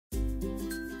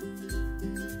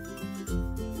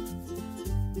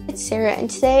It's Sarah, and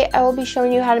today I will be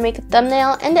showing you how to make a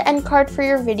thumbnail and an end card for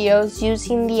your videos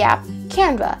using the app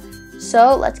Canva.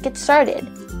 So let's get started.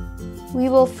 We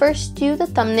will first do the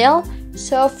thumbnail.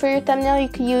 So for your thumbnail, you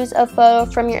could use a photo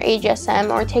from your AGSM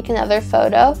or take another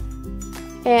photo.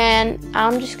 And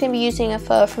I'm just going to be using a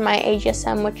photo from my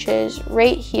AGSM, which is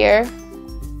right here.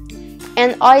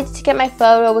 And all I did to get my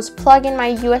photo was plug in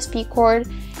my USB cord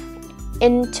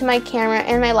into my camera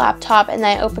and my laptop, and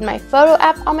then I opened my photo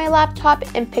app on my laptop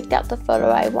and picked out the photo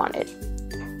I wanted.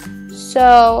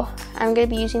 So I'm going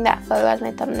to be using that photo as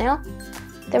my thumbnail.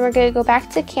 Then we're going to go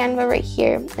back to Canva right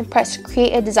here and press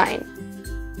create a design.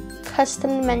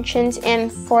 Custom dimensions,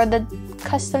 and for the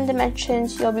custom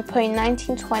dimensions you'll be putting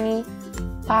 1920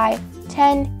 by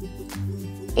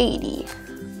 1080.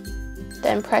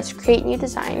 Then press create new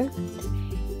design,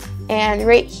 and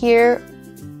right here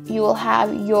you will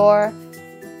have your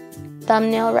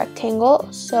thumbnail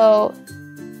rectangle. So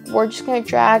we're just going to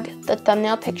drag the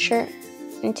thumbnail picture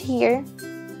into here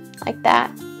like that,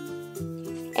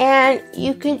 and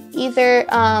you could either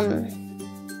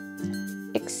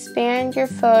expand your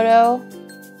photo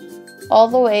all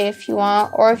the way if you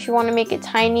want, or if you want to make it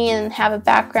tiny and have a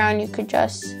background, you could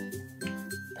just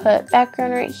put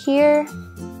background right here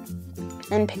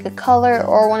and pick a color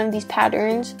or one of these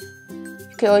patterns.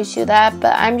 You could always do that,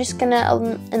 but I'm just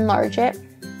gonna enlarge it.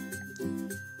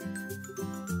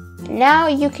 Now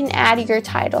you can add your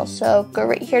title. So go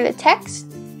right here to text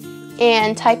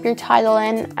and type your title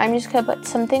in. I'm just gonna put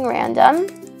something random.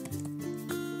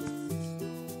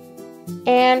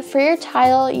 And for your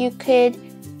title, you could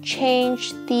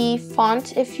change the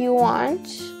font if you want.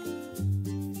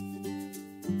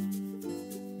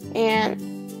 And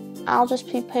I'll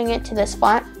just be putting it to this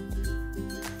font.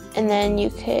 And then you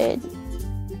could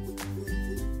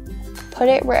put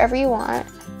it wherever you want.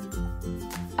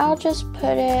 I'll just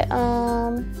put it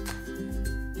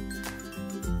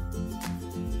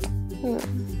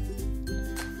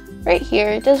right here.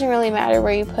 It doesn't really matter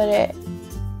where you put it.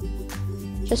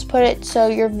 Just put it so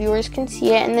your viewers can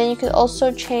see it. And then you could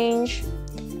also change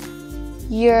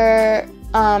your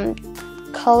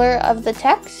color of the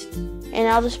text, and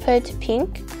I'll just put it to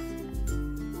pink.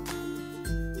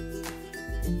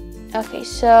 Okay,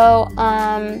 so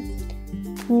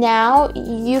now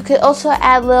you could also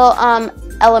add little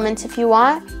elements if you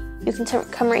want. You can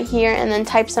come right here and then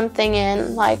type something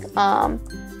in like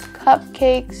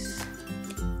cupcakes,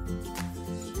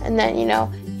 and then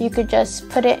you could just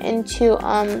put it into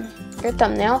your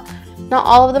thumbnail. Not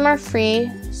all of them are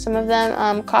free. Some of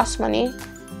them cost money,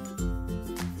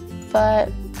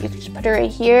 but you can just put it right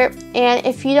here. And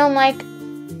if you don't like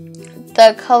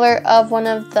the color of one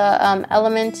of the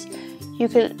elements, you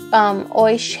could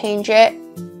always change it.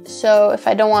 So if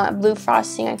I don't want blue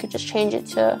frosting, I could just change it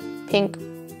to pink.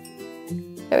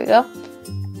 There we go.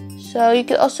 So you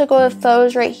could also go with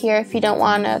photos right here if you don't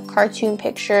want a cartoon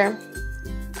picture,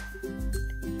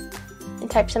 and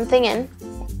type something in.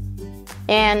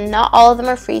 And not all of them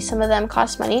are free, some of them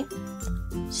cost money.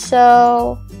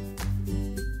 So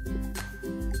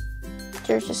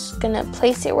you're just gonna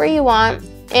place it where you want,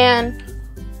 and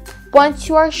once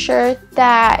you are sure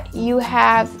that you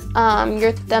have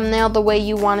your thumbnail the way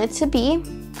you want it to be,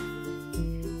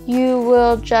 you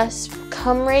will just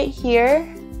come right here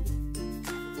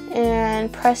and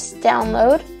press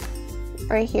download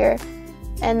right here,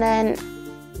 and then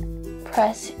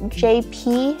press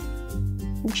JPG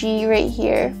right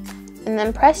here, and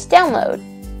then press download.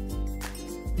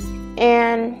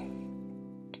 And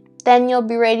then you'll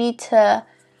be ready to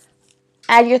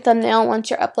add your thumbnail once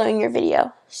you're uploading your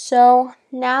video. So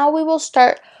now we will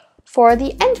start for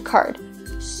the end card.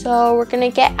 So we're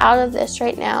gonna get out of this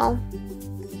right now,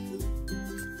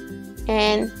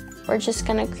 and we're just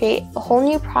gonna create a whole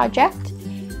new project.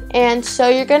 And so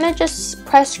you're gonna just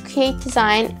press create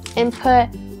design and put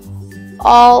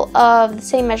all of the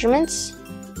same measurements,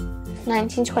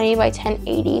 1920 by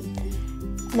 1080,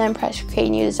 and then press create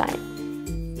new design.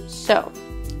 So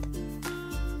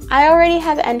I already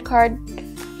have an end card,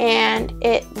 and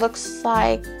it looks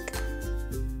like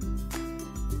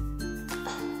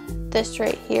this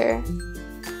right here.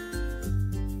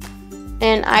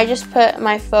 And I just put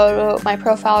my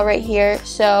profile right here,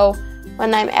 so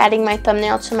when I'm adding my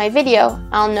thumbnail to my video,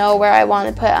 I'll know where I want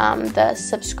to put the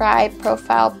subscribe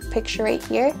profile picture right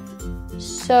here.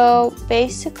 So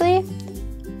basically,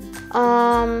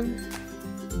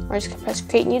 we're just gonna press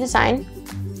create new design.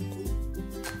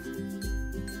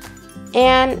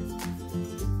 And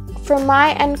for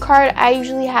my end card, I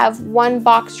usually have one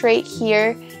box right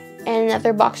here and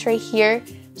another box right here.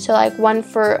 So like one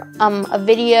for a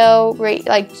video, right,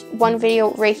 like one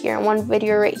video right here and one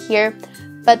video right here.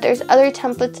 but there's other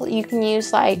templates that you can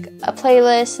use, like a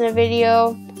playlist and a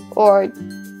video, or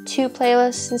 2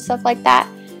 playlists and stuff like that.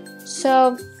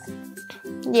 So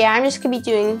yeah, I'm just gonna be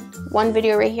doing 1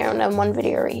 video right here and then 1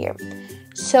 video right here.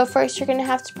 So first you're gonna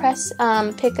have to press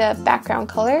pick a background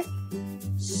color.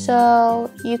 So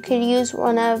you could use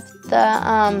one of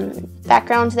the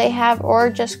backgrounds they have, or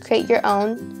just create your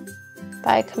own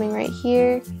by coming right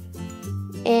here,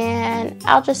 and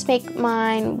I'll just make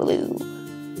mine blue.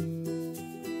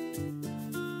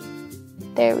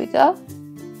 There we go.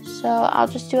 So I'll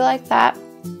just do it like that.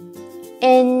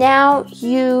 And now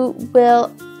you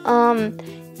will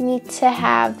need to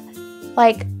have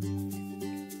like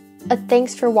a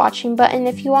thanks for watching button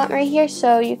if you want right here.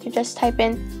 So you could just type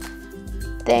in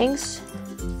thanks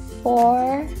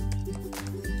for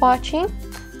watching,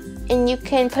 and you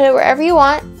can put it wherever you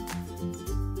want.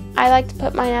 I like to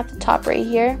put mine at the top right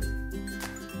here,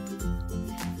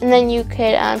 and then you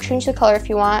could change the color if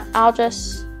you want. I'll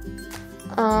just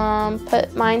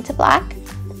put mine to black.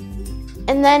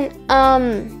 And then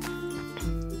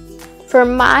for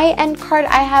my end card,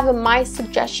 I have a my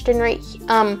suggestion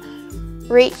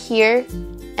right here,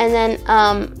 and then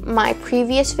my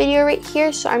previous video right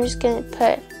here. So I'm just gonna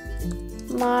put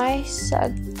my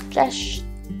suggestion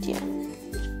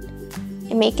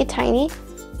and make it tiny,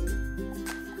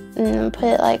 and then put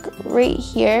it like right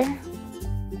here.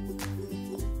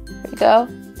 There we go.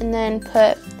 And then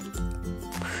put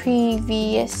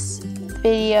previous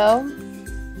video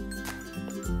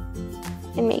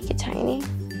and make it tiny,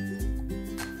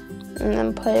 and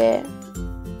then put it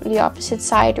the opposite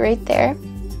side right there.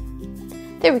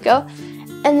 There we go.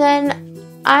 And then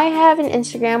I have an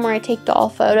Instagram where I take all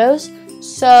photos.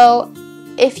 So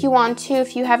if you want to,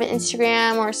 if you have an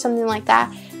Instagram or something like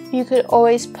that, you could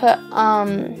always put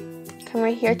come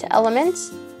right here to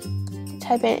elements,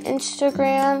 type in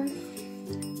Instagram,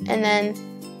 and then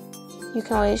you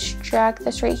can always drag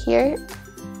this right here,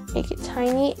 make it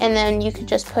tiny, and then you could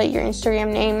just put your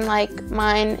Instagram name. Like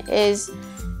mine is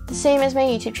the same as my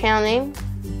YouTube channel name,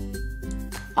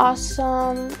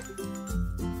 Awesome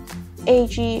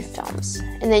AG Films,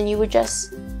 and then you would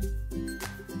just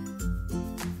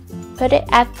put it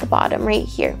at the bottom right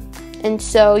here, and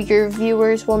so your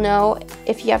viewers will know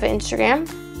if you have an Instagram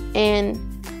and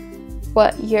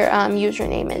what your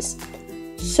username is.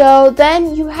 So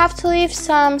then you have to leave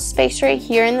some space right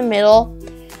here in the middle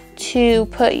to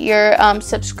put your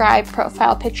subscribe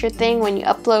profile picture thing when you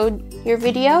upload your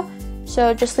video.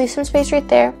 So just leave some space right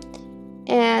there,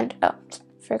 and oh,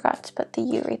 forgot to put the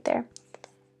U right there.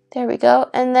 There we go.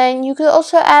 And then you could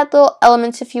also add little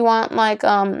elements if you want, like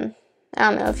I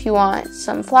don't know, if you want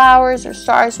some flowers or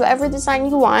stars, whatever design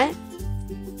you want.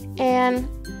 And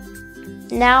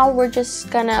now we're just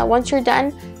gonna, once you're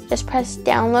done, just press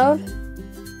download.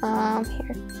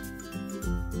 Here,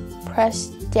 press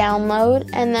download,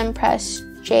 and then press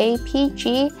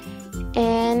JPG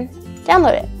and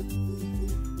download it.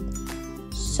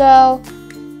 So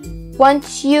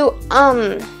once you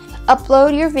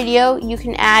upload your video, you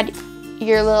can add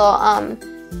your little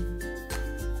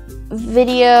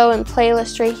video and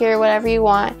playlist right here, whatever you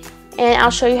want, and I'll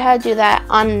show you how to do that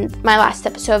on my last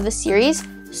episode of the series.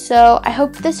 So I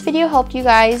hope this video helped you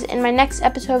guys. In my next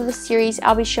episode of the series,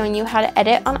 I'll be showing you how to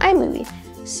edit on iMovie.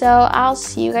 So I'll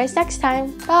see you guys next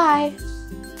time. Bye!